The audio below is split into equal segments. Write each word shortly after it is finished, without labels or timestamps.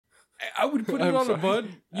I would put it on a bun.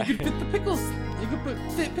 You could fit the pickles. You could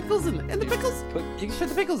fit pickles in there. And the pickles. You can fit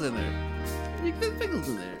the pickles in there. You can fit the pickles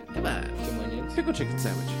in there. Come on. Some onions. Pickle chicken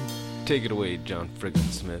sandwich. Take it away, John Friggin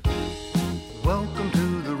Smith. Welcome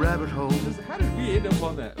to the rabbit hole, How did we end up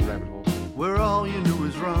on that rabbit hole? where all you knew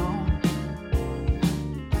is wrong,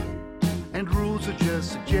 and rules are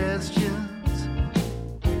just suggestions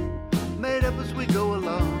made up as we go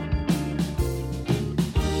along.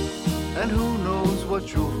 And who knows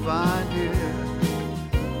what you'll find here?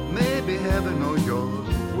 Maybe heaven or your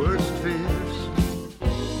worst fears.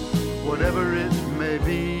 Whatever it may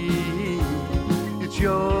be, it's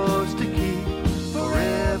yours to keep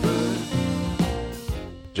forever.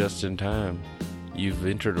 Just in time. You've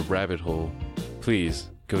entered a rabbit hole. Please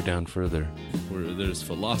go down further. Where there's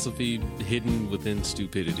philosophy hidden within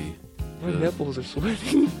stupidity. My nipples are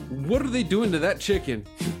sweating. What are they doing to that chicken?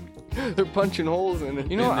 They're punching holes in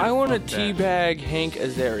it. You know what? Man, I want to fuck that. teabag Hank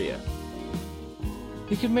Azaria.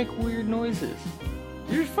 He could make weird noises.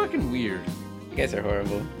 You're fucking weird. You guys are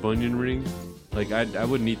horrible. Bunyan rings? Like, I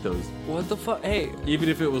wouldn't eat those. What the fuck? Hey, Even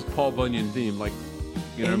if it was Paul Bunyan themed, like,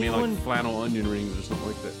 you know what I mean? Anyone- Like flannel onion rings or something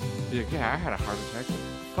like that. You're like, yeah, I had a heart attack.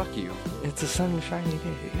 Fuck you. it's a sunshiny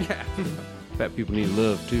day. Yeah. Fat people need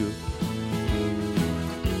love, too.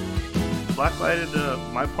 Blacklighted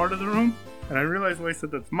my part of the room, and I realized when I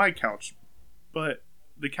said that's my couch, but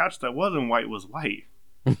the couch that wasn't white was white,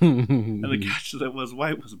 and the couch that was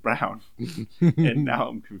white was brown, and now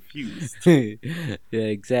I'm confused. Yeah,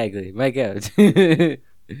 exactly. My couch. I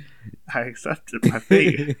accepted my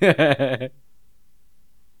fate.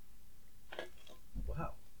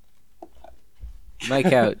 My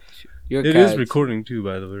couch. Your It couch. is recording too,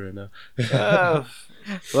 by the way, right now.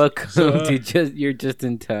 Welcome So, to You're Just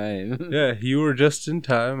in Time. Yeah, you were just in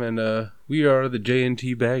time, and we are the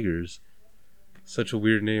J&T Baggers. Such a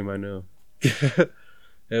weird name, I know.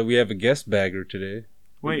 We have a guest bagger today.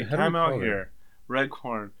 Wait, How do we time out call it? here.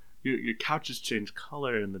 Redcorn, your couches change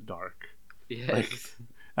color in the dark. Yes.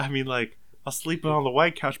 I mean, like, I was sleeping on the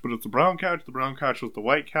white couch, but it's the brown couch. The brown couch was the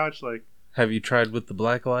white couch. Like, Have you tried with the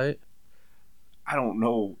black light? I don't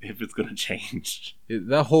know if it's gonna change.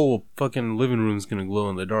 That whole fucking living room's gonna glow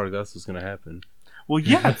in the dark. That's what's gonna happen. Well,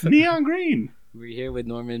 yeah, it's neon green. We're here with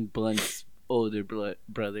Norman Blunt's older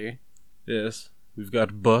brother. Yes, we've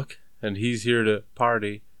got Buck, and he's here to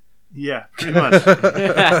party. Yeah, pretty much.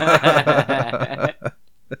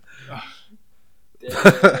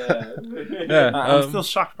 Yeah, I'm still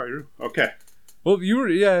shocked by you. Okay. Well,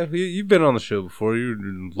 you've been on the show before. You were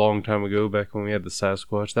a long time ago, back when we had the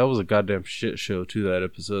Sasquatch. That was a goddamn shit show, too, that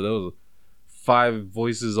episode. That was 5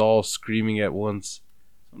 voices all screaming at once.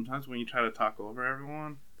 Sometimes when you try to talk over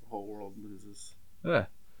everyone, the whole world loses. Yeah.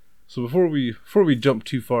 So before we jump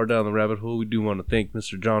too far down the rabbit hole, we do want to thank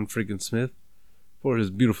Mr. John Friggin Smith for his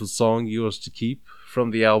beautiful song, Yours to Keep, from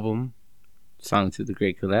the album. Song to the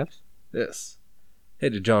Great Collapse. Yes.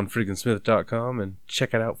 Head to johnfrigginsmith.com and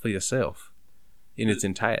check it out for yourself in its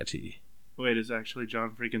entirety. Wait, is it actually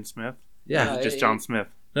John freaking Smith? Yeah. Or is it just John Smith?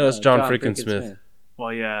 No, it's John Frickin Smith.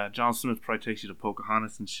 Well, yeah, John Smith probably takes you to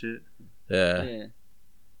Pocahontas and shit. Yeah. Yeah.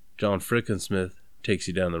 John Frickin Smith takes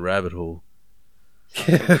you down the rabbit hole.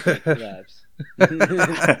 Collapse.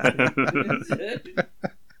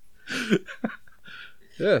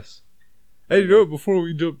 Yes. Hey, you know what? Before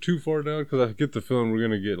we jump too far down, because I get the feeling we're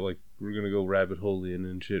gonna go rabbit holing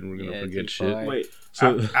and shit, and we're gonna Yeah, forget too shit. far. Wait,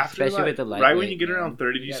 So- after Especially like, with the right when lightweight, you get around man.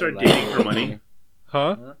 30, do you You start gotta dating for lightweight. money?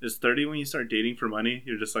 Huh? Is 30 when you start dating for money?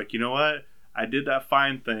 You're just like, you know what? I did that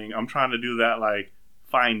fine thing. I'm trying to do that, like,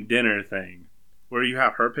 fine dinner thing. Where you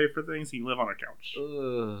have her pay for things and you live on her couch.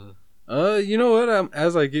 Ugh. You know what?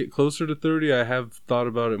 As I get closer to 30, I have thought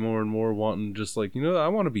about it more and more, wanting just like, you know, I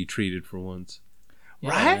want to be treated for once.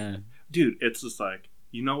 Right? Yeah. Dude, it's just like,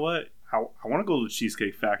 you know what? I want to go to the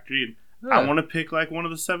Cheesecake Factory and I want to pick, like, one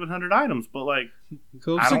of the 700 items, but, like,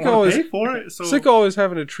 So I I'm don't want to pay for it. So sick of always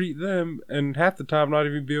having to treat them, and half the time not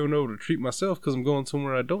even being able to treat myself because I'm going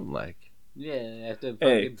somewhere I don't like. Yeah, I have to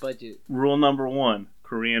Hey. fucking budget. Rule number 1,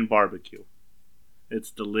 Korean barbecue.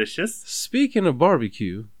 It's delicious. Speaking of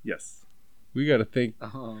barbecue, Yes. we got to thank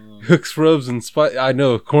Oh. Hooks Rubs and Spice. I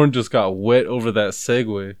know Corn just got wet over that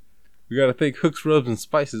segue. We got to thank Hooks Rubs and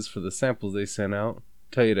Spices for the samples they sent out.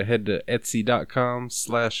 Tell you to head to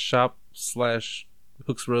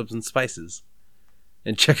etsy.com/shop/Hooks Rubs and Spices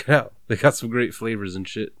and check it out. They got some great flavors and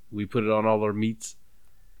shit. We put it on all our meats.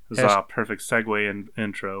 This is a perfect segue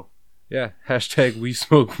intro. Yeah, hashtag we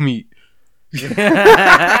smoke meat. Sorry.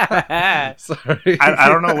 I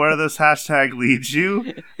don't know where this hashtag leads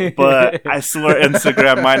you, but I swear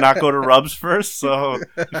Instagram might not go to Rubs first, so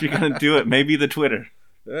if you're going to do it, maybe the Twitter.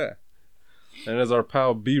 Yeah. And as our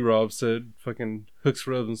pal B-Rob said, fucking hooks,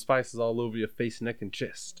 rubs, and spices all over your face, neck, and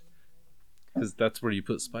chest. Because that's where you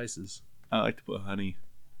put spices. I like to put honey.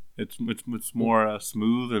 It's more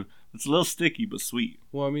smooth and it's a little sticky but sweet.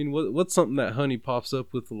 Well, I mean, what's something that honey pops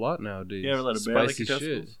up with a lot nowadays? You ever let a bear lick your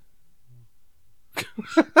testicles?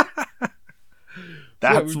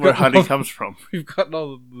 That's where honey comes from. We've gotten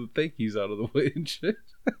all the thank yous out of the way and shit.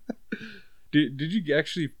 Did you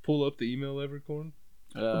actually pull up the email, Evercorn?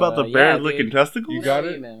 About the bear licking testicles? You got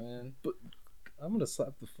it? Email, man. But I'm gonna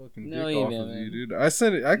slap the fucking No dick email, off of man. you, dude. I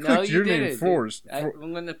sent it. I clicked your name first.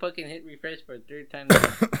 I'm gonna fucking hit refresh for a third time.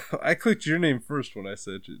 I clicked your name first when I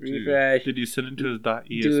sent it. Too. Refresh. Did you send it to his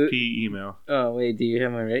 .esp email? Oh wait, do you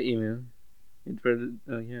have my right email? It's for the.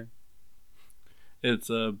 Oh yeah. It's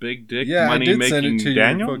a big dick Yeah, I money did send making it to you,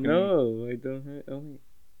 Daniel? fucking- No, I don't have. Oh wait.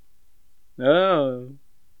 No.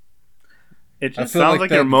 It I just feel sounds like like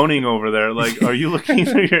that- you're moaning over there. Like, are you looking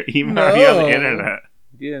through your email No. or are you on the internet?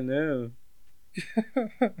 Yeah, no.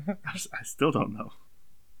 I still don't know.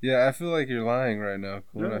 Yeah, I feel like you're lying right now,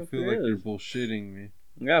 Corn. No, I feel it like you're is. bullshitting me.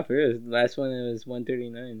 Yeah, for real. Last one it was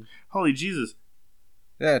 139. Holy Jesus.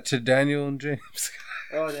 Yeah, to Daniel and James.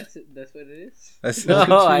 Oh, that's what it is. I sent No, it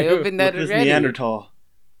to I you. opened that Look, this already. Neanderthal.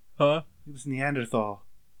 Huh? This Neanderthal.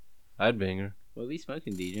 I'd bang her. What are we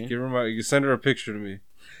smoking, DJ? Give her you send her a picture to me.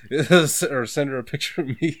 Or send her a picture of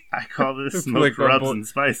me. I call this Like smoked my rubs boy- and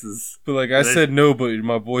spices. But like I said no, but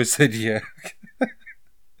my boy said yeah.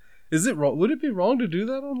 Is it wrong? Would it be wrong to do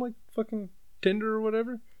that on like fucking Tinder or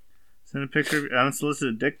whatever? Send a picture of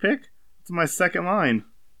unsolicited dick pic? That's my second line.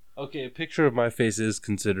 Okay, a picture of my face is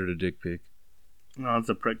considered a dick pic. No, it's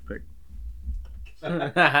a prick pic.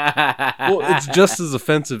 Well, it's just as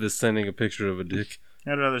offensive as sending a picture of a dick.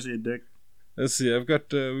 I'd rather see a dick. Let's see. I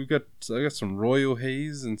got some Royal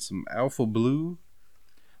Haze and some Alpha Blue,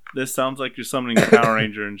 This sounds like you're summoning a Power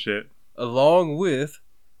Ranger and shit. along with,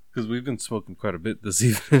 because we've been smoking quite a bit this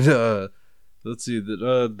evening. Let's see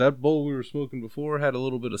that bowl we were smoking before had a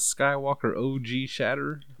little bit of Skywalker OG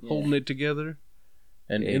shatter holding it together,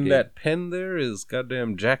 and Yeah, in dude. that pen there is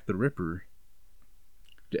goddamn Jack the Ripper.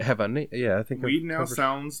 Have I? Yeah, I think Weed I've now covered-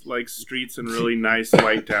 sounds like streets in really nice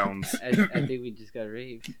white towns. I think we just got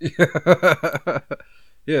raped.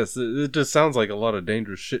 Yes, it just sounds like a lot of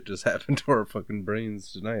dangerous shit just happened to our fucking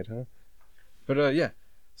brains tonight, huh? But yeah,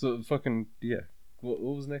 so fucking yeah. What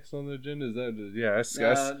was next on the agenda? Is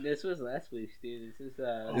that This was last week's, dude. This is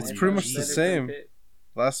It's I'm pretty much better the than same. Pitt.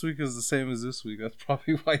 last week is the same as this week. That's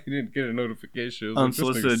probably why you didn't get a notification. It was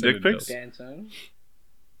like, this Unsolicited nigga dick sent it pics? down. Dance song.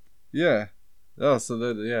 Yeah. Oh, so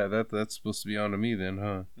that's supposed to be on to me then,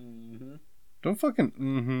 huh? Mm-hmm. Don't fucking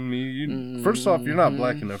me. First off, you're not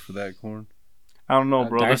black enough for that, Corn. I don't know, I'm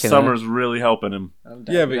bro. dark This enough. summer's really helping him. I'm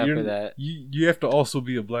Yeah, down but for that. you have to also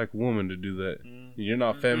be a black woman to do that. You're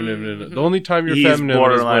not feminine. The only time you're He's feminine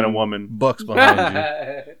borderline is a when woman. Buck's behind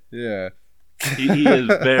you. Yeah, He has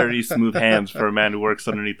very smooth hands for a man who works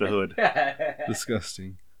underneath the hood.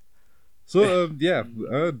 disgusting. So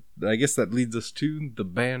I guess that leads us to the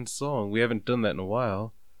band song. We haven't done that in a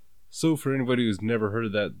while. So for anybody who's never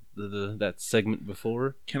heard that that segment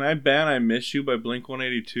before, Can I ban I Miss You by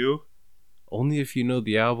Blink-182? only if you know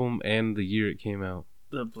the album and the year it came out.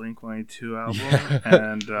 The Blink-182 album.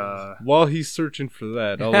 And, While he's searching for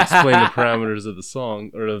that, I'll explain the parameters of the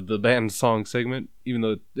song, or of the band song segment, even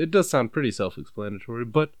though it does sound pretty self-explanatory,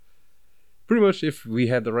 but pretty much if we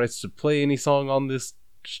had the rights to play any song on this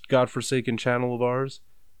godforsaken channel of ours,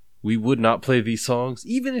 we would not play these songs,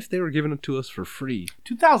 even if they were given to us for free.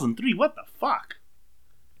 2003, what the fuck?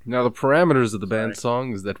 Now, the parameters of the band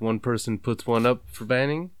song is that one person puts one up for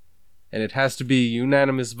banning, and it has to be a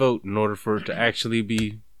unanimous vote in order for it to actually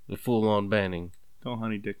be the full-on banning. Don't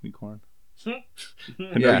honey dick me, Corn.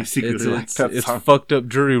 Yeah, it's it's fucked up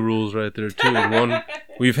jury rules right there too. And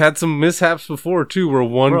we've had some mishaps before too, where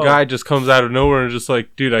one Bro. guy just comes out of nowhere and just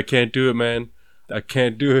like, dude, I can't do it, man. I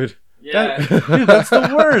can't do it. Yeah. Dude, that's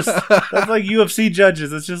the worst. That's like UFC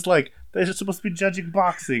judges. It's just like they're just supposed to be judging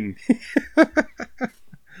boxing.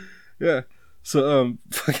 Yeah. So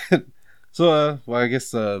well, I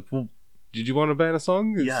guess did you want to ban a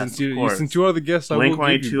song? Yes, Since you are the guest, I will give you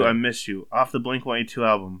Blink-182, I that. Miss You, off the Blink-182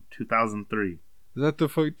 album, 2003. Is that the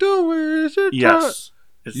fuck? Don't waste your time. Yes.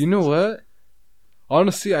 It's- You know what?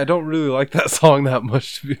 Honestly, I don't really like that song that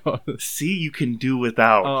much, to be honest. See, you can do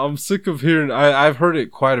without. I'm sick of hearing. I've heard it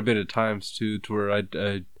quite a bit of times too, to where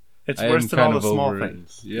It's I worse am than all kind the of small over it.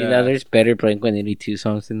 things. Yeah. You know, there's better Blink-182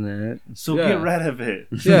 songs than that. So Yeah. get rid of it.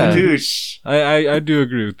 Yeah. Douche. I do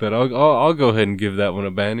agree with that. I'll go ahead and give that one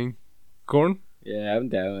a banning. Corn? Yeah, I'm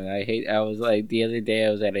down. I was like, the other day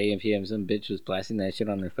I was at AMPM, some bitch was blasting that shit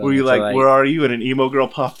on her phone. Were you So, like, where are you? And an emo girl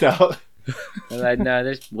popped out. I'm like, no,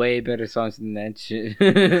 there's way better songs than that shit.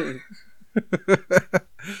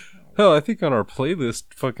 Hell, I think on our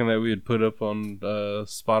playlist fucking that we had put up on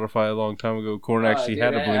Spotify a long time ago, Korn actually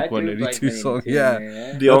had a Blink 182 song. Yeah.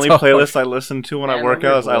 The only That's all playlist I listen to when I Yeah, work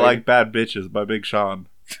out is I Overboard. Like Bad Bitches by Big Sean.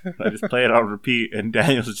 I just play it on repeat, and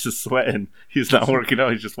Daniel's just sweating. He's not working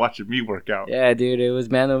out, he's just watching me work out. Yeah, dude, it was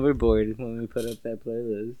Man Overboard when we put up that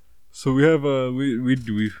playlist. So we have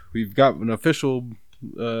we've got an official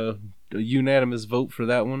unanimous vote for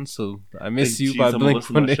that one. So I Miss Hey, You geez, by I'm gonna Blink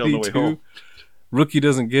listen to that show on the way 182. home. Rookie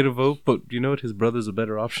doesn't get a vote, but you know what? His brother's a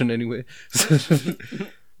better option anyway.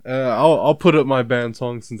 I'll put up my band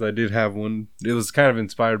song since I did have one. It was kind of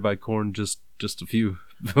inspired by Korn, just a few,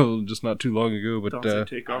 just not too long ago. But Don't say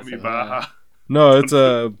take on me, Baja. no,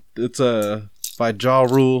 it's by Ja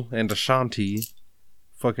Rule and Ashanti,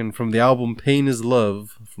 fucking from the album Pain Is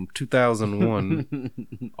Love from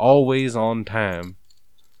 2001. Always on time,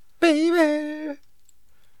 baby.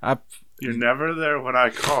 You're never there when I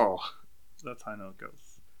call. That's how I know it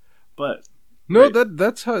goes. But No, Right.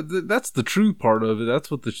 that's the true part of it. That's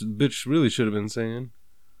what the bitch really should have been saying.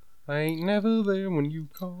 I ain't never there when you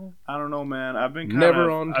call. I don't know, man. I've been Never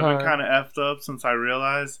on time. kind of effed up since I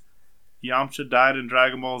realized Yamcha died in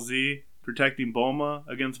Dragon Ball Z protecting Bulma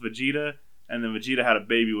against Vegeta, and then Vegeta had a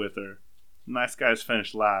baby with her. Nice guys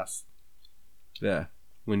finished last. Yeah,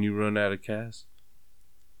 when you run out of cast.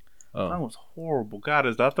 That Oh. was horrible. God,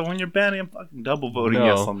 is that the one you're banning? I'm fucking double voting No.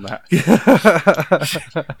 yes on that.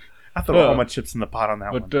 I threw all my chips in the pot on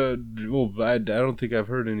that But one. I don't think I've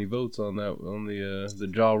heard any votes on that on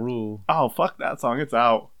the Ja Rule. Oh, fuck that song. It's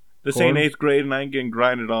out. This Korn? ain't 8th grade and I ain't getting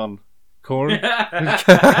grinded on. Korn.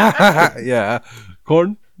 Yeah,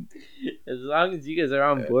 Korn. As long as you guys are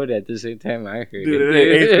on board at the same time, I heard Dude, it. it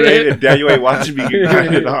ain't 8th grade and Daniel ain't watching me get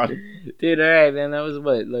grinded on. Dude, alright, man. That was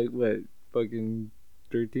what? Fucking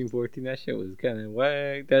 13, 14? That shit was kind of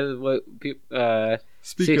whack. That is what people,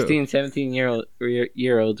 Speak 16,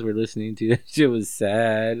 17-year-olds were listening to. That shit was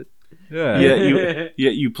sad. Yeah.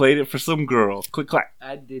 You played it for some girl. Click clack.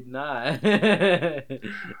 I did not. I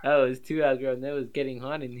was too outgrown. That was getting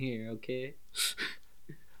hot in here, okay?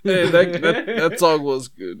 Hey, that song was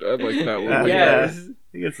good. I like that one. Yes.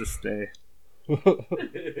 He gets to stay.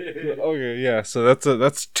 Okay, yeah. So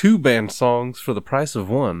that's two band songs for the price of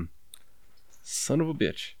one. Son of a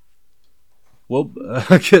bitch. Well,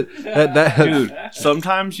 Dude,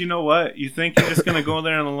 sometimes you know what? You think you're just gonna go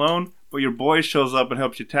there and alone, but your boy shows up and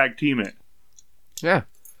helps you tag team it. Yeah,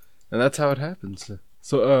 and that's how it happens.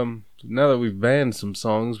 So, now that we've banned some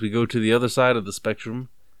songs, we go to the other side of the spectrum,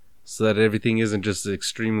 so that everything isn't just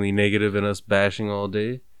extremely negative and us bashing all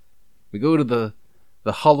day. We go to the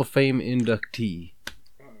Hall of Fame inductee.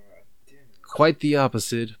 Quite the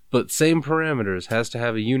opposite, but same parameters. Has to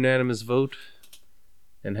have a unanimous vote,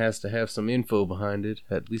 and has to have some info behind it,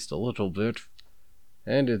 at least a little bit.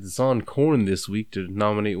 And it's on Korn this week to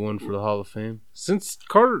nominate one for the Hall of Fame. Since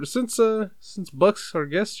Buck's our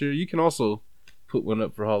guest here, you can also put one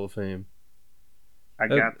up for Hall of Fame. I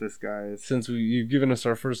got this, guys. Since you've given us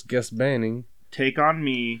our first guest banning. Take on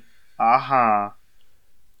Me, Aha,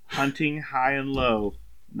 Hunting High and Low,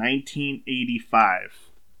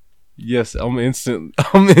 1985. Yes, I'm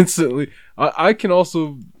instantly. I can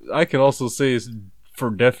also say it's for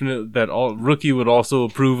definite that Rookie would also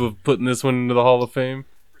approve of putting this one into the Hall of Fame.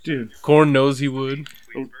 Dude, Korn knows he would.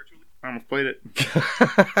 I almost played it.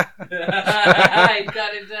 I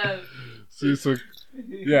got it done. So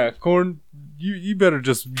yeah, Korn, you better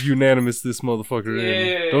just unanimous this motherfucker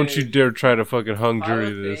in. Don't you dare try to fucking hung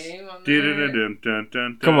jury this.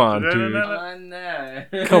 Come on,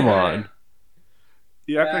 dude. Come on.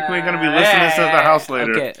 You act like we ain't gonna be listening to this at the house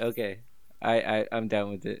later. Okay. I'm down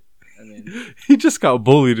with it. I mean, He just got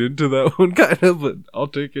bullied into that one, kind of, but I'll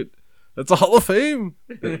take it. That's a Hall of Fame.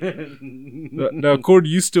 Now, Cord,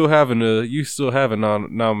 you still have a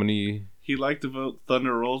nominee. He liked to vote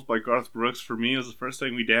Thunder Rolls by Garth Brooks for me. It was the first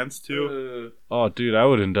thing we danced to. Oh, dude, I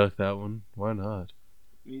would induct that one. Why not?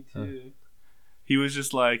 me too. He was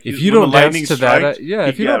just like, If you don't dance to that,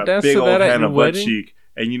 if you don't dance to that at your butt wedding, cheek.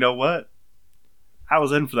 And you know what? I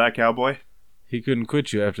was in for that, cowboy. he couldn't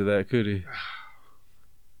quit you after that, could he?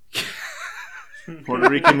 Puerto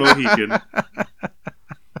Rican Mohican.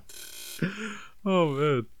 Oh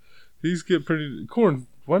man, these get pretty. Korn,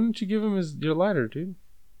 why didn't you give him your lighter, dude?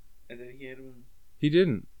 And then he had one. He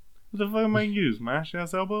didn't. What the fuck am I gonna use? My ass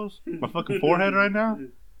ass elbows? My fucking forehead right now?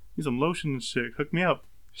 Need some lotion and shit. Hook me up.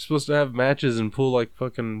 You're supposed to have matches and pull like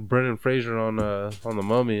fucking Brendan Fraser on the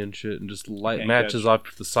Mummy and shit, and just light Can't matches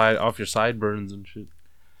off your sideburns and shit.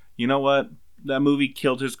 You know what? That movie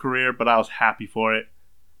killed his career, but I was happy for it.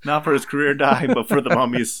 Not for his career dying, but for the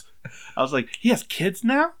mummies. I was like, he has kids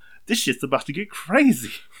now? This shit's about to get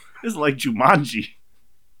crazy. It's like Jumanji.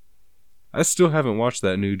 I still haven't watched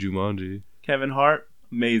that new Jumanji. Kevin Hart,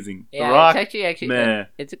 amazing. Yeah, The Rock, it's actually man.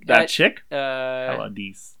 it's That chick? How uh about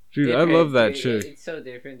these? Dude, different, I love that dude. chick. It's so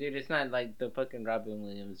different, dude. It's not like the fucking Robin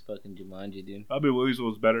Williams fucking Jumanji, dude. Robbie Williams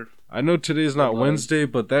was better. I know today's not Love. Wednesday,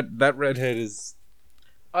 but that redhead is.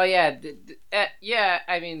 Oh yeah, yeah.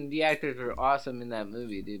 I mean, the actors were awesome in that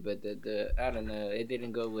movie, dude. But the I don't know, it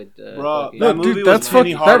didn't go with the. Bro, fucking- that No, movie dude, was that's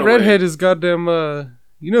Penny fucking. That Hardaway. redhead is goddamn.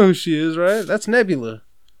 You know who she is, right? That's Nebula.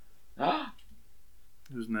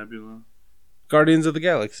 Who's Nebula? Guardians of the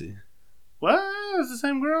Galaxy. What? It's the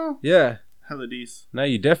same girl? Yeah. Hella decent. Now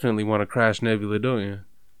you definitely want to crash Nebula, don't you?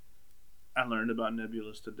 I learned about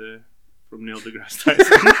nebulas today from Neil deGrasse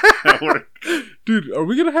Tyson at work. Dude, are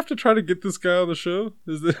we gonna have to try to get this guy on the show?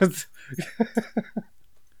 Is this?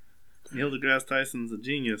 Neil deGrasse Tyson's a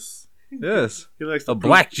genius. Yes, He likes to a prove-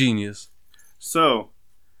 black genius. So,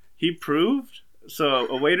 he proved. So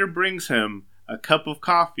a waiter brings him a cup of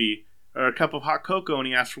coffee or a cup of hot cocoa, and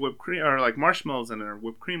he asks for whipped cream or like marshmallows in it or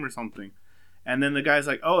whipped cream or something. And then the guy's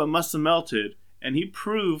like, "Oh, it must have melted." And he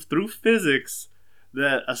proved through physics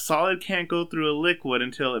that a solid can't go through a liquid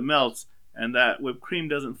until it melts, and that whipped cream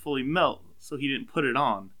doesn't fully melt. So he didn't put it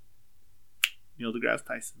on. Neil deGrasse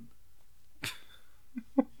Tyson.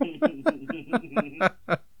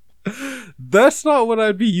 That's not what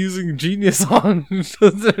I'd be using genius on.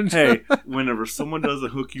 Hey, whenever someone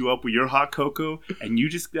doesn't hook you up with your hot cocoa and you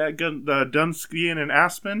just got done skiing in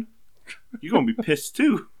Aspen, you're going to be pissed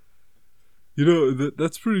too. You know,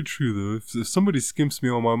 that's pretty true, though. If somebody skimps me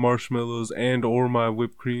on my marshmallows and or my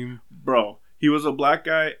whipped cream... Bro, he was a black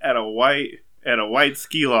guy at a white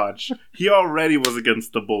ski lodge. He already was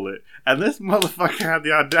against the bullet. And this motherfucker had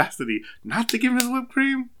the audacity not to give him his whipped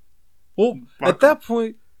cream? Well, Fuck at that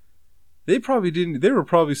point, they probably didn't... They were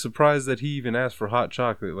probably surprised that he even asked for hot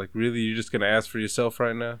chocolate. Like, really? You're just gonna ask for yourself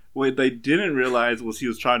right now? What they didn't realize was he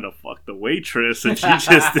was trying to fuck the waitress and she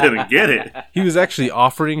just didn't get it. He was actually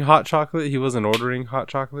offering hot chocolate. He wasn't ordering hot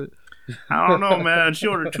chocolate. I don't know, man. She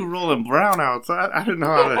ordered 2 rolling brownouts. I didn't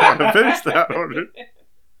know how to finish that order.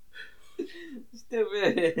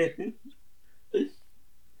 Stupid.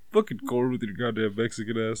 Fucking Core with your goddamn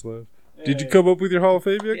Mexican ass laugh. Did you come up with your Hall of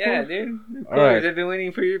Fame yet, Yeah, Core? dude. Of All course, right. I've been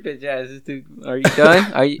waiting for your bitch asses to. Are you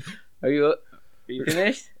done? Are you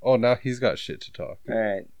finished? Oh, now he's got shit to talk. All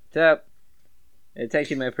right. Top. It's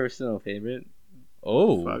actually my personal favorite.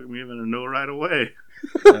 Oh. Fuck me, I'm gonna know right away.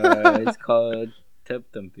 It's called Tub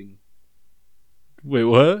Thumping. Wait,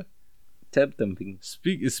 what? Tub Thumping.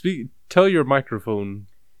 Speak. Tell your microphone.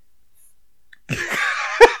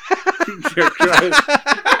 You're Christ.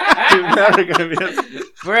 You're never gonna be a...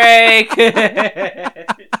 Break.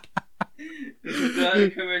 This is not a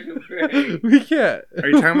commercial break. We can't. Are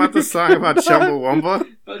you talking about the song about Chumbawamba?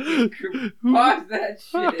 Fucking pause that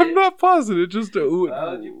shit. I'm not pausing it. Just Why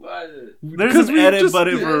would you pause it? There's 'cause an we edit just-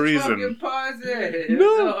 button for a Just fucking reason. pause it. What's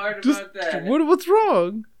No, so hard just about that? what's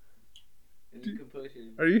wrong? And you can push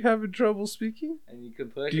it. Are you having trouble speaking? And you can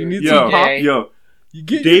push Do you it. need Yo, some pop? yo, You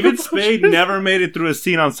get David Spade never made it through a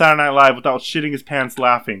scene on Saturday Night Live without shitting his pants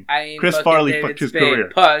laughing. I ain't Chris fucking Farley David fucked his Spade. career.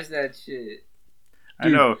 Pause that shit. I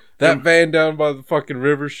know. that van down by the fucking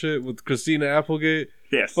river shit with Christina Applegate.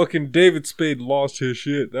 Yes. Fucking David Spade lost his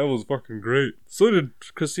shit. That was fucking great. So did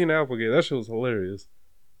Christina Applegate. That shit was hilarious.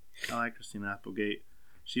 I like Christina Applegate.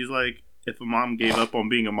 She's like if a mom gave up on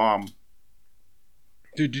being a mom.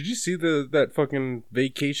 Dude, did you see that fucking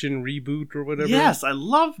Vacation reboot or whatever? Yes, I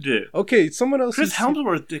loved it. Okay, someone else. Chris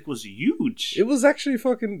Hemsworth dick was huge. It was actually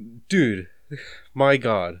fucking dude. My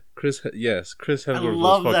God, Chris Hemsworth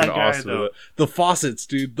love was that fucking guy, awesome. though. The faucets,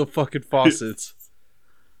 dude. The fucking faucets.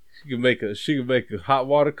 She can make a hot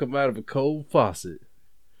water come out of a cold faucet.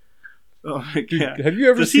 Oh my Dude, god, have you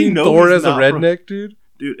ever Does he seen know Thor he's as a not redneck, dude?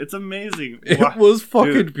 dude, it's amazing. It Why- was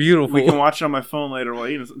fucking Dude, beautiful. We can watch it on my phone later while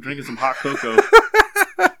drinking some hot cocoa.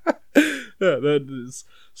 Yeah, that is.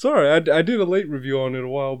 Sorry, I did a late review on it a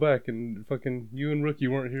while back, and fucking you and Rookie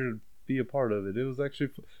weren't here to be a part of it. It was actually,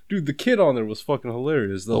 dude, the kid on there was fucking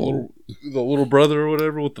hilarious. The little brother or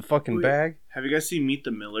whatever with the fucking Wait. bag. Have you guys seen Meet the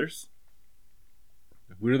Millers?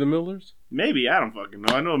 We're the Millers. Maybe, I don't fucking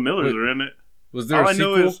know. I know Millers Wait, are in it. Was there All a I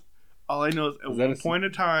sequel? know is at Was that one a point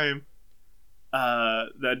in time,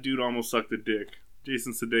 that dude almost sucked a dick.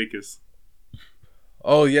 Jason Sudeikis.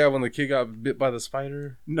 Oh yeah, when the kid got bit by the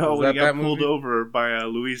spider. No, Was when he that got that pulled movie? over by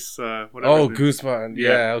Luis, whatever. Oh, his name- Guzman. Yeah.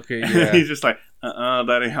 Yeah. Okay. Yeah. He's just like,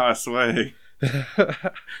 that ain't how I sway.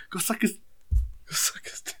 Go suck his... Suck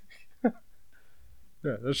his dick.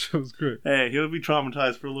 Yeah, that shit was great. Hey, he'll be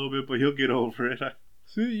traumatized for a little bit, but he'll get over it.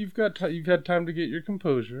 See, you've had time to get your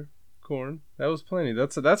composure, Corn. That was plenty.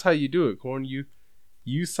 That's how you do it, Corn.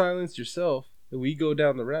 You silence yourself, and we go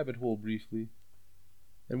down the rabbit hole briefly,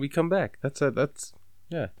 and we come back.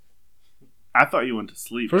 Yeah. I thought you went to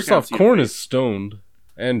sleep. First off, Corn is stoned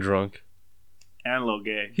and drunk. And a little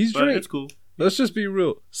gay. He's but drinking. It's cool. Let's just be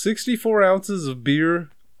real. 64 ounces of beer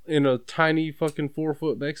in a tiny fucking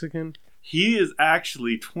 4-foot Mexican. He is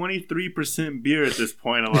actually 23% beer at this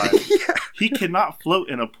point in life. He cannot float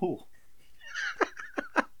in a pool.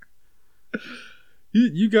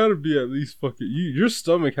 You gotta be at least fucking... your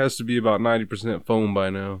stomach has to be about 90% foam by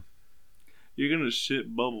now. You're gonna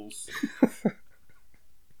shit bubbles.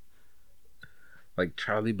 Like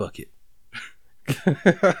Charlie Bucket.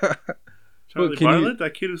 Charlie Bartlett,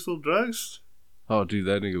 that kid who sold drugs? Oh, dude,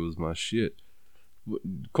 that nigga was my shit.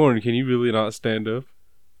 Corn, can you really not stand up?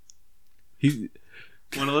 Want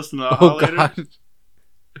to listen to Aha later? God.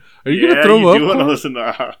 Are you gonna throw up? You want to listen to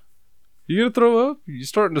Aha? You gonna throw up? You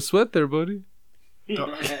starting to sweat there, buddy? Dude,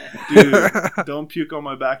 don't puke on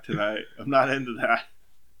my back tonight. I'm not into that.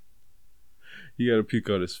 You gotta puke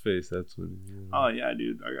on his face. That's what. Oh yeah,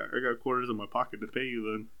 dude. I got quarters in my pocket to pay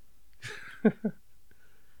you then.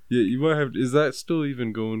 Yeah, you might have. Is that still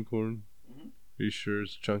even going, Corn? Mm-hmm. Are you sure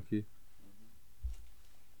it's chunky?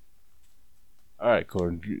 All right,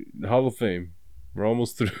 Corn. Hall of Fame. We're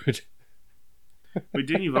almost through it. Wait,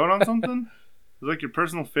 didn't you vote on something? It was like your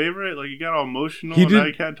personal favorite. Like you got all emotional. He and now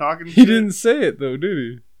didn't- you can't talk. And He shit? didn't say it though, did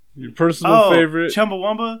he? Your personal favorite.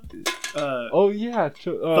 Chumbawamba. Oh yeah,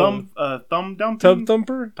 Thumb dumping. Tub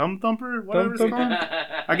Thumper. Thumb thumper. Whatever it's Thumb called.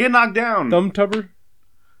 I get knocked down. Thumb Tubber.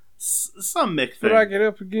 Some Mick Did I thing. get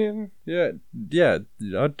up again? Yeah.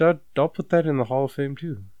 I'll put that in the Hall of Fame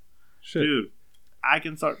too. Shit. Dude, I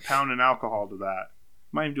can start pounding alcohol to that.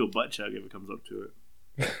 Might even do a butt chug if it comes up to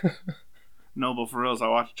it. No, but for reals, I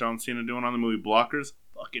watched John Cena doing on the movie Blockers.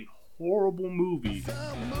 Fucking horrible movie.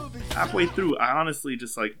 Halfway through, I honestly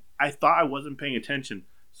just like, I thought I wasn't paying attention.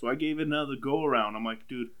 So I gave it another go around. I'm like,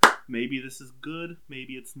 dude, maybe this is good,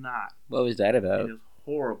 maybe it's not. What was that about? It is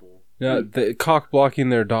horrible. Yeah, the cock blocking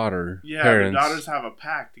their daughter. Yeah, parents. their daughters have a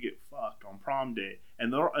pact to get fucked on prom day.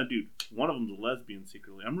 And they're, dude, one of them's a lesbian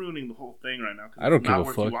secretly. I'm ruining the whole thing right now because I don't it's not give a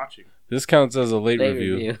worth fuck. you watching. This counts as a late Late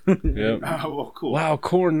review. review. Yep. Oh, well, cool. Wow,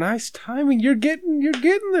 Corn, nice timing. You're getting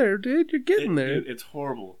there, dude. You're getting there. Dude, it's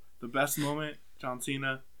horrible. The best moment, John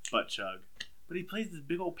Cena, butt chug. But he plays this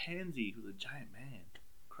big old pansy who's a giant man.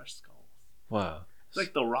 Crushed skulls. Wow. It's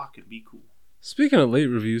like The Rock and be cool. Speaking of late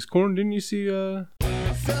reviews, Corn, didn't you see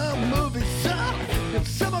Some movies suck and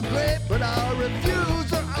some are great, but our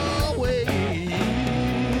reviews are always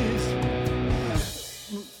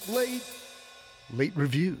late. Late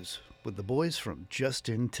reviews with the boys from Just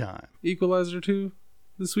in Time. Equalizer 2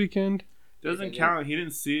 this weekend? Doesn't count. He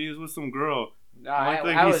didn't see. He was with some girl. No, The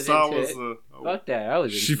only thing I he was saw into was it. the. Fuck that. I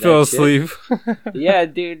was. She into fell that shit. asleep. Yeah,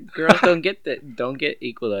 dude. Girls don't get that. Don't get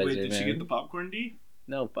equalizer, Wait, did man. she get the popcorn D?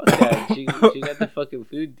 No, fuck that. She got the fucking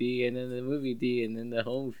food D, and then the movie D, and then the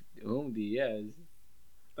home D. Yeah.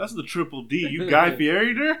 That's the triple D. You Guy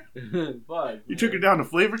Fieri'd her? Fuck. You took her down to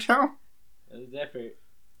Flavortown? It was effort.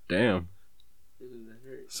 Damn. It was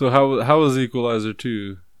effort. So how was Equalizer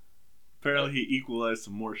 2? Apparently he equalized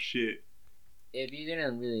some more shit. If you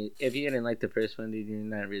didn't like the first one, then you're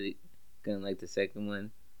not really gonna like the second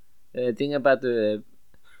one. The thing about the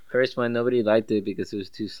first one, nobody liked it because it was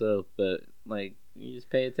too slow. But like, you just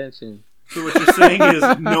pay attention. So what you're saying is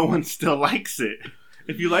no one still likes it.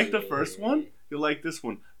 If you like the first one, you'll like this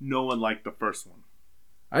one. No one liked the first one.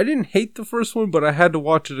 I didn't hate the first one, but I had to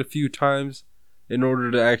watch it a few times in order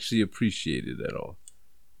to actually appreciate it at all.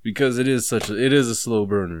 Because it is a slow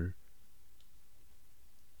burner.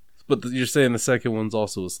 But you're saying the second one's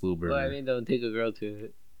also a slow burner. Well, I mean, don't take a girl to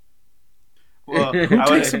it. Well, Who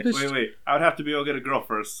takes a bitch? wait. I would have to be able to get a girl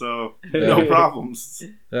first, so no problems.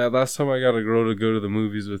 Yeah, last time I got a girl to go to the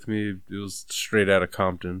movies with me, it was straight out of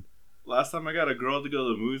Compton. Last time I got a girl to go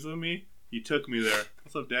to the movies with me, he took me there.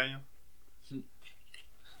 What's up, Daniel?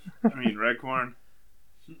 I mean, Redcorn.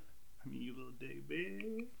 I mean, you little dick,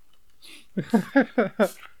 bitch.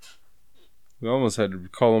 We almost had to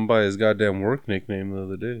call him by his goddamn work nickname the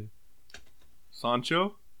other day.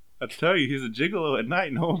 Sancho? I tell you, he's a gigolo at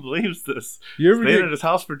night. No one believes this. You ever Staying get... at his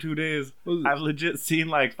house for 2 days. Was- I've legit seen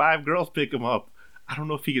like 5 girls pick him up. I don't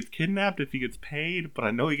know if he gets kidnapped, if he gets paid, but I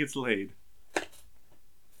know he gets laid.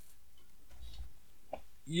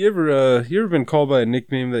 You ever been called by a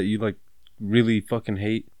nickname that you like really fucking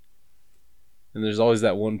hate? And there's always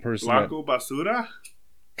that one person that... Blanco Basura?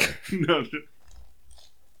 No.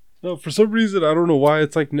 No, for some reason I don't know why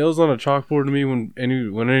it's like nails on a chalkboard to me when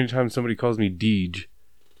anytime somebody calls me Deej.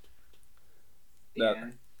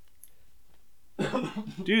 Dan.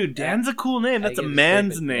 Dude, Dan's a cool name. That's I a get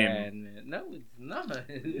man's straight name. Dan. No, it's not.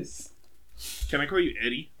 Can I call you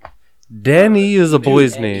Eddie? Danny is a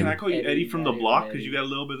boy's Eddie. name. Can I call you Eddie, Eddie from the Eddie, block? Eddie. Because you got a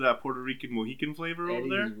little bit of that Puerto Rican Mohican flavor over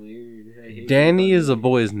there. Eddie's weird. I hate Danny it. is a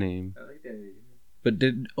boy's name. I like that. But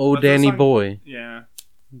did What's that Danny song? boy? Yeah.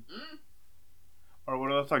 Or what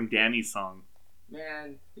about that song? Danny's song.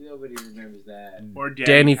 Man, nobody remembers that. Or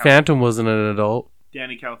Danny Phantom wasn't an adult.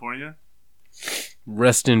 Danny California.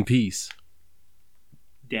 Rest in peace.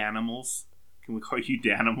 Danimals. Can we call you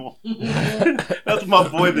Danimal? That's my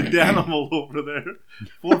boy, the Danimal over there.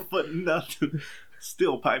 4 foot nothing.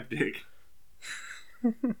 Still pipe dick.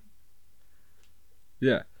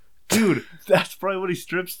 Yeah. Dude, that's probably what he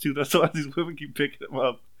strips to. That's why these women keep picking him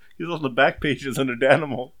up. He's on the back pages under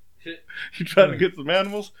Danimal. You trying to get some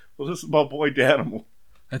animals? Well, this is my boy Danimal.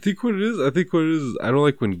 I think what it is, I don't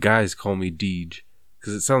like when guys call me Deej.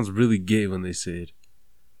 Because it sounds really gay when they say it.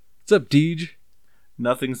 What's up, Deej?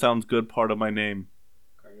 Nothing sounds good part of my name.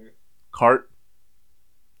 Cart.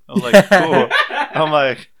 I was like, cool. I'm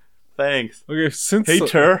like, thanks. Okay, Hey,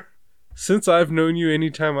 Tur. since I've known you,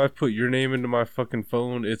 anytime I've put your name into my fucking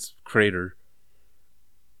phone, it's Crater.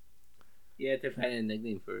 You have to find a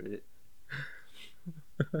nickname for it.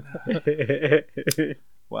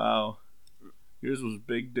 Wow. Yours was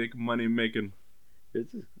big dick money making.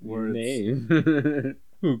 It's a Words. name.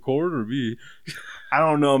 Who, Cord or me? I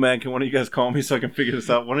don't know, man. Can one of you guys call me so I can figure this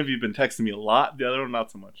out? One of you been texting me a lot. The other one,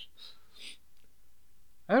 not so much.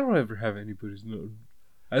 I don't ever have anybody's number.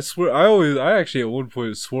 I swear, I actually at one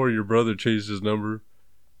point swore your brother changed his number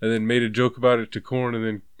and then made a joke about it to Korn, and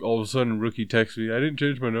then all of a sudden Rookie texts me, I didn't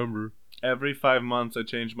change my number. Every 5 months, I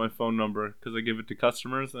change my phone number because I give it to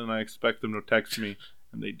customers and I expect them to text me,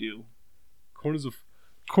 and they do. Korn's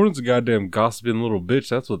a goddamn gossiping little bitch,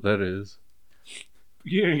 that's what that is.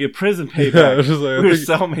 You're gonna get prison Yeah, I payback. was just like, We're I think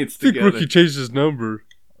cellmates together. Rookie changed his number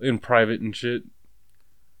in private and shit.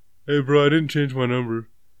 Hey bro, I didn't change my number.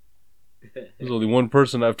 There's only one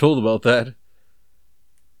person I've told about that.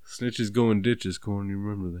 Snitches go in ditches, Korn, you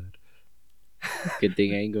remember that. Good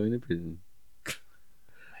thing I ain't going to prison.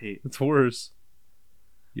 Hey, It's worse.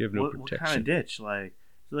 You have no what protection. kind of ditch? Like,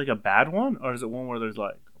 is it like a bad one, or is it one where there's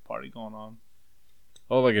like a party going on?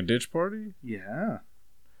 Oh, like a ditch party? Yeah.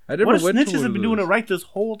 I never What if went to snitches one have of been doing it those. right this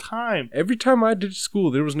whole time? Every time I ditched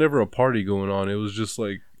school, there was never a party going on. It was just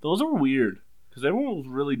like, Those are weird because everyone was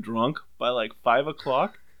really drunk by like 5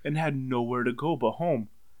 o'clock and had nowhere to go but home,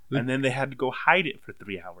 and then they had to go hide it for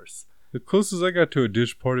 3 hours. the closest I got to a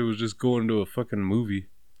ditch party was just going to a fucking movie.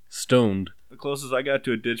 Stoned. The closest I got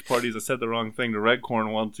to a ditch party is I said the wrong thing to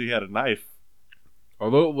Redcorn once he had a knife.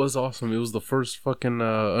 Although it was awesome. It was the first fucking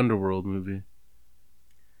Underworld movie.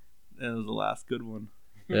 And it was the last good one.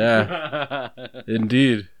 Yeah,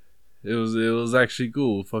 indeed. It was actually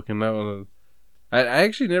cool. Fucking that one. I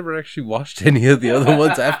actually never actually watched any of the other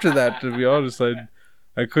ones after that. To be honest,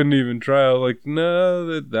 I couldn't even try. I was like,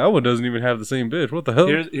 no, that one doesn't even have the same bitch. What the hell?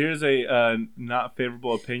 Here's a not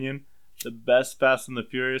favorable opinion. The best Fast and the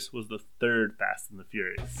Furious was the third Fast and the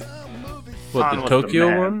Furious. What, Han the was Tokyo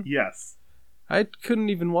man. one? Yes. I couldn't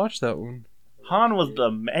even watch that one. Han was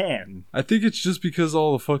the man. I think it's just because it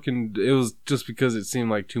was just because it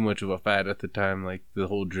seemed like too much of a fad at the time. Like the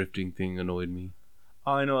whole drifting thing annoyed me.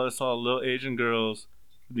 All I know is I saw little Asian girls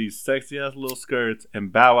with these sexy ass little skirts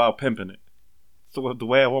and Bow Wow pimping it. So the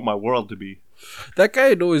way I want my world to be. That guy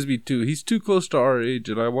annoys me too. He's too close to our age,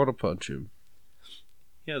 and I want to punch him.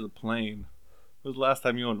 He has a plane. When was the last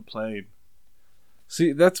time you owned a plane?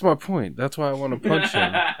 See, that's my point. That's why I want to punch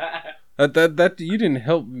him. That you didn't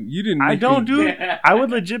help. You didn't. I make don't, me- dude. I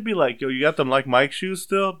would legit be like, yo, you got them like Mike shoes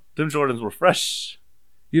still? Them Jordans were fresh.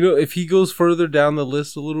 You know, if he goes further down the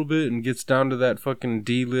list a little bit and gets down to that fucking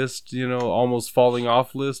D list, you know, almost falling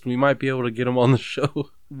off list, we might be able to get him on the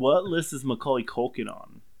show. What list is Macaulay Culkin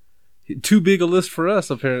on? Too big a list for us,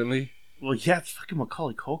 apparently. Well, yeah, it's fucking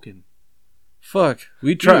Macaulay Culkin. Fuck.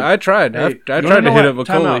 We tried. Dude, I tried. Hey, I you tried wanna to know hit up what?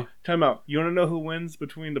 Macaulay. Time out. You want to know who wins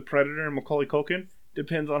between the Predator and Macaulay Culkin?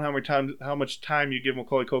 Depends on how much time you give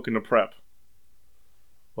Macaulay Culkin to prep.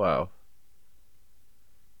 Wow.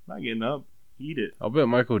 Not getting up. Eat it. I'll bet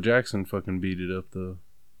Michael Jackson fucking beat it up though.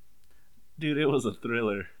 Dude, it was a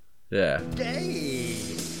thriller. Yeah. Day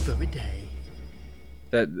for a day.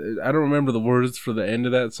 That I don't remember the words for the end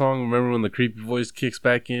of that song. Remember when the creepy voice kicks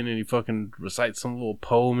back in and he fucking recites some little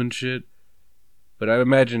poem and shit? But I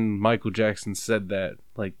imagine Michael Jackson said that,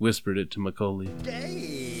 like whispered it to Macaulay.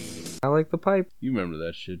 Day. I like the pipe. You remember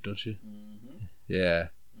that shit, don't you? Mm-hmm. Yeah.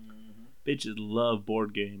 Bitches love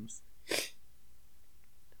board games.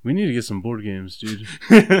 We need to get some board games, dude.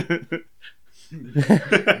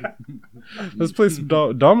 Let's play some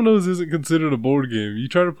Dominoes. Isn't considered a board game. You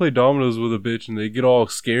try to play Dominoes with a bitch, and they get all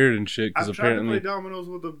scared and shit because I tried to apparently play dominoes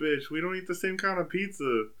with a bitch. We don't eat the same kind of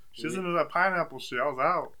pizza. She's into that pineapple shit. I was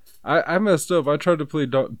out. I messed up. I tried to play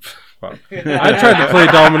wow. I tried to play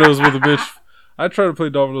Dominoes with a bitch. I tried to play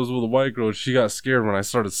Dominoes with a white girl. And she got scared when I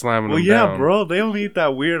started slamming Well, them yeah, down. bro. They only eat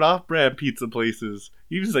that weird off-brand pizza places.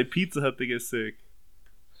 You just like Pizza Hut, they get sick.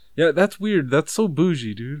 Yeah, that's weird. That's so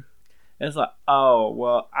bougie, dude. And it's like, oh,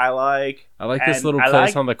 well, I like this And little I place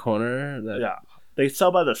like- on the corner. yeah. They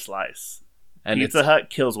sell by the slice. And Pizza Hut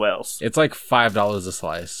kills whales. it's like $5 a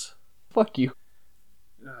slice. Fuck you.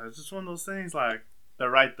 It's just one of those things. Like they're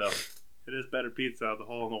right though. It is better pizza out the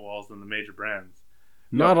hole in the walls than the major brands.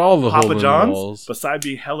 Not all the hole Papa in the John's, walls. besides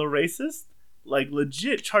being hella racist, like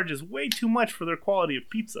legit charges way too much for their quality of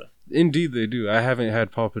pizza. Indeed, they do. I haven't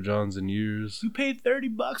had Papa John's in years. You paid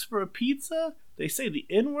 $30 for a pizza. They say the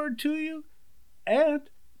N word to you, and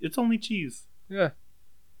it's only cheese. Yeah.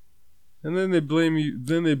 And then they blame you.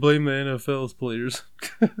 Then they blame the NFL's players.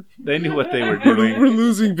 They knew what they were We're doing.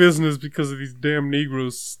 losing business because of these damn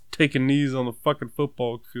Negroes taking knees on the fucking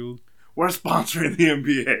football field. We're sponsoring the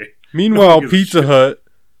NBA. Meanwhile, Who gives a Pizza shit? Hut.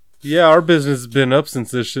 Yeah, our business has been up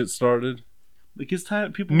since this shit started. Like it's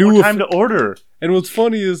time. People New more time to order. And what's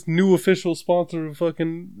funny is new official sponsor of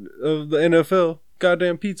fucking the NFL,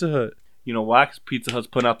 goddamn Pizza Hut. You know why? 'Cause Pizza Hut's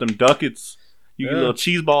putting out them ducats. You get Yeah. little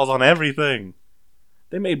cheese balls on everything.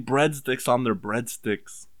 They made breadsticks on their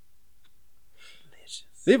breadsticks. Delicious.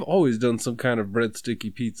 They've always done some kind of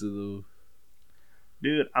breadsticky pizza though.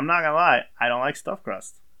 Dude, I'm not gonna lie. I don't like stuffed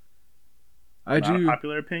crust. I Not a do.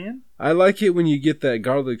 popular opinion. I like it when you get that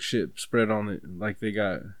garlic shit spread on it, like they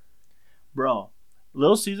got. Bro,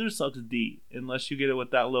 Little Caesar sucks D unless you get it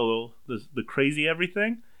with that little the crazy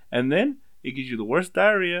everything, and then it gives you the worst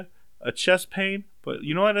diarrhea, a chest pain. But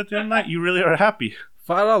you know what? At the end of the night, you really are happy.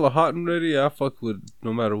 $5 hot and ready, I fuck with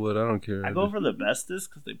no matter what. I don't care. I go for the bestest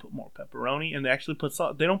because they put more pepperoni and they actually put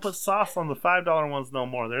sauce. They don't put sauce on the $5 ones no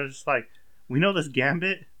more. They're just like, we know this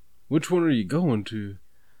Gambit, Which one are you going to?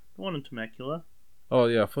 the one in Temecula. Oh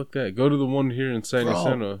yeah, fuck that. Go to the one here in San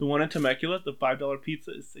Jacinto. The one in Temecula, the $5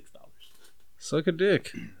 pizza is $6. Suck a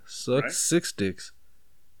dick. Suck Right? 6 dicks.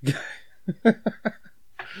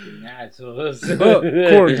 Assholes. Oh,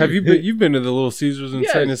 Corn, have you been? You've been to the Little Caesars in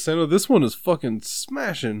Yes. San Jacinto. This one is fucking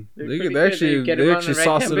smashing. They're They pretty they good. actually get they them on actually the right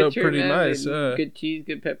sauce it up temperature, pretty man. nice. Good cheese,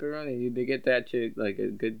 good pepperoni. They get that shit like a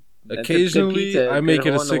good. that's a good Occasionally, pizza, I good make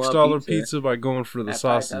it a hole-in-the-wall $6 pizza by going for the At $5.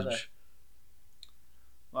 sausage.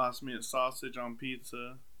 Last minute sausage on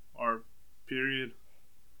pizza, or period.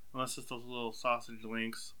 Unless it's those little sausage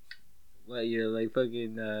links. What, you're like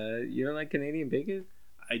fucking? You don't like Canadian bacon?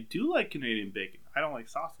 I do like Canadian bacon. I don't like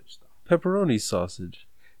sausage though. Pepperoni sausage.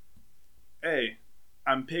 Hey,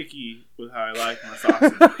 I'm picky with how I like my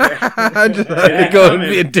sausage. I just had Yeah, to go come and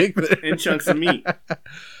be a in- dick there. in chunks of meat.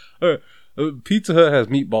 Pizza Hut has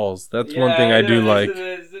meatballs. That's one thing I do like.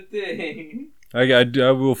 That's the thing. I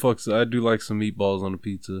do like some meatballs on a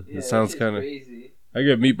pizza. It sounds kind of. crazy. I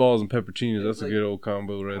get meatballs and pepperoncinis. That's It's a like- good old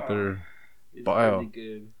combo right there. It's Wow. really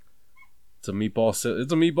good. It's a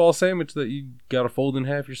meatball sandwich that you gotta fold in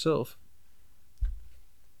half yourself.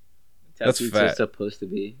 That's how pizza's fat. supposed to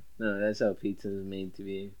be. No, that's how pizza is made to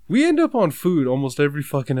be. We end up on food almost every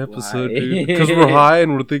fucking episode, Why? dude. Because we're high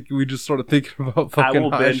and we just started thinking about I fucking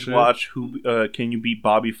will high binge shit. watch Who Can You Beat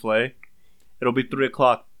Bobby Flay? It'll be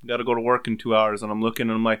 3:00. Gotta go to work in 2 hours, and I'm looking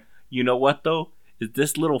and I'm like, you know what though? Is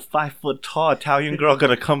this little 5 foot tall Italian girl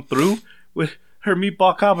gonna come through with her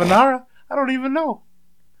meatball carbonara? I don't even know.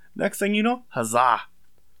 Next thing you know, huzzah!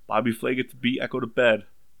 Bobby Flay gets beat. I go to bed.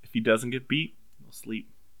 If he doesn't get beat, I'll sleep.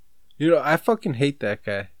 You know, I fucking hate that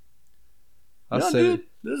guy. I No, said dude, it.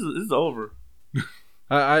 this is over.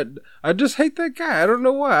 I just hate that guy. I don't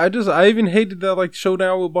know why. I even hated that like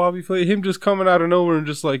showdown with Bobby Flay. Him just coming out of nowhere and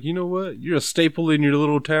just like, you know what? You're a staple in your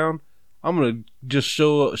little town. I'm gonna just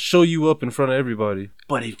show you up in front of everybody.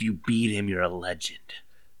 But if you beat him, you're a legend.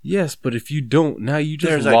 Yes, but if you don't, now you just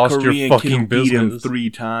There's a lost Korean your kid fucking who beat him business. 3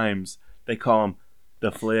 times. They call him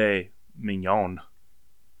the filet mignon.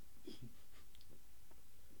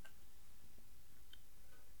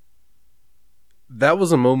 That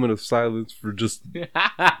was a moment of silence for just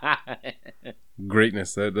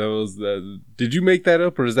greatness. That was that. Did you make that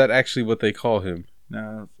up, or is that actually what they call him?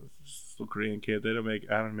 No, it's just a Korean kid. I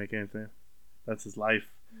don't make anything. That's his life.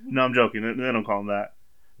 No, I'm joking. They don't call him that.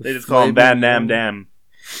 They just call him Bad Dam Dam.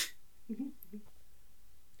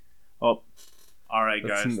 Oh, all right,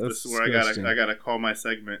 That's- guys. that's This is where disgusting. I gotta call my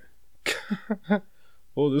segment.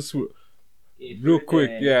 Oh, this real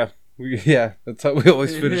quick, yeah. Yeah, that's how we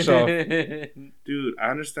always finish off. Dude, I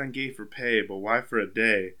understand gay for pay, but why for a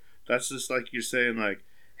day? That's just like you're saying, like,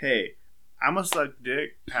 hey, I'm gonna suck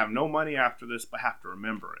dick, have no money after this, but have to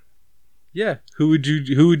remember it. Yeah, who would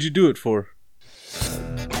you do it for?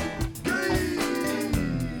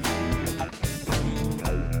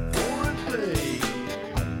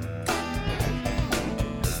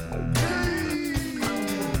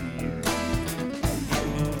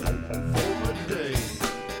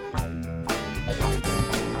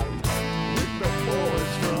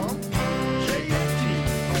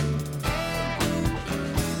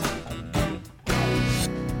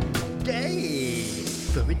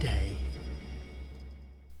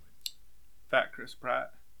 Fat Chris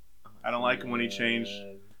Pratt. I don't like him when he changed.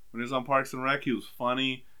 When he was on Parks and Rec, he was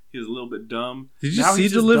funny. He was a little bit dumb. Did you Now see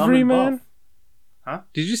he's just Delivery dumb and Man? buff. Huh?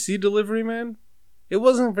 Did you see Delivery Man? It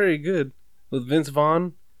wasn't very good with Vince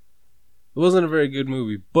Vaughn. It wasn't a very good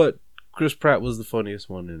movie, but Chris Pratt was the funniest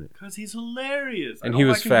one in it. Because he's hilarious. And I he don't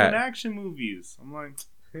was like fat. him in action movies. I'm like,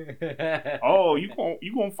 oh, you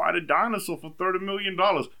gonna fight a dinosaur for $30 million?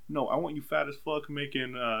 No, I want you fat as fuck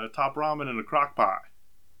making top ramen in a crock pot.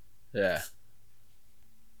 Yeah.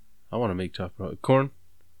 I want to make top corn.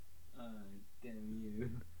 Damn you.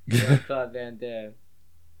 Jean-Claude Van Damme.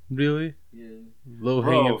 Really? Yeah. Low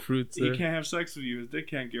hanging fruits He there. can't have sex with you. His dick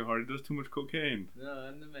can't get hard. He does too much cocaine. No,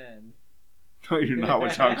 I'm the man. No, you're not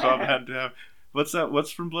with Jean-Claude Van Damme. What's that? What's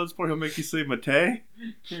from Bloodsport? He'll make you say Mate?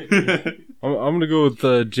 I'm gonna go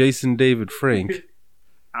with Jason David Frank,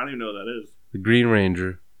 I don't even know what that is. the Green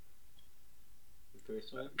Ranger. The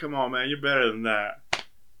first one? Come on, man. You're better than that.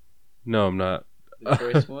 No, I'm not. The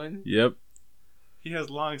first one? Yep. He has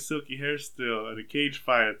long, silky hair still and a cage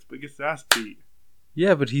fights, but gets his ass beat.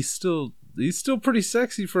 Yeah, but he's still pretty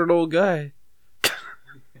sexy for an old guy.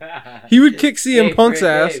 He would kick CM Punk's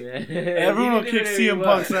ass. Everyone will kick CM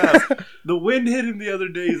Punk's ass. The wind hit him the other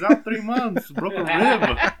day. He's out 3 months. Broke a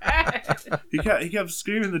rib. He kept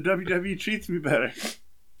screaming, the WWE treats me better.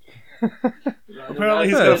 Apparently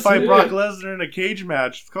he's going to fight Brock Lesnar in a cage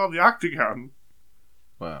match. It's called the Octagon.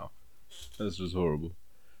 Wow. That's just horrible.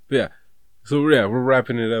 But yeah. So yeah, we're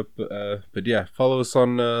wrapping it up. But yeah, follow us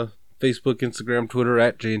on Facebook, Instagram, Twitter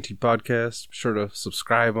at JNT Podcast. Be sure to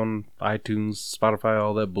subscribe on iTunes, Spotify,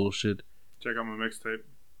 all that bullshit. Check out my mixtape.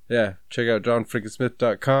 Yeah, check out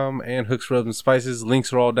johnfrickensmith.com and Hooks, Rubs, and Spices.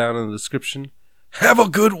 Links are all down in the description. Have a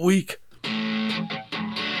good week.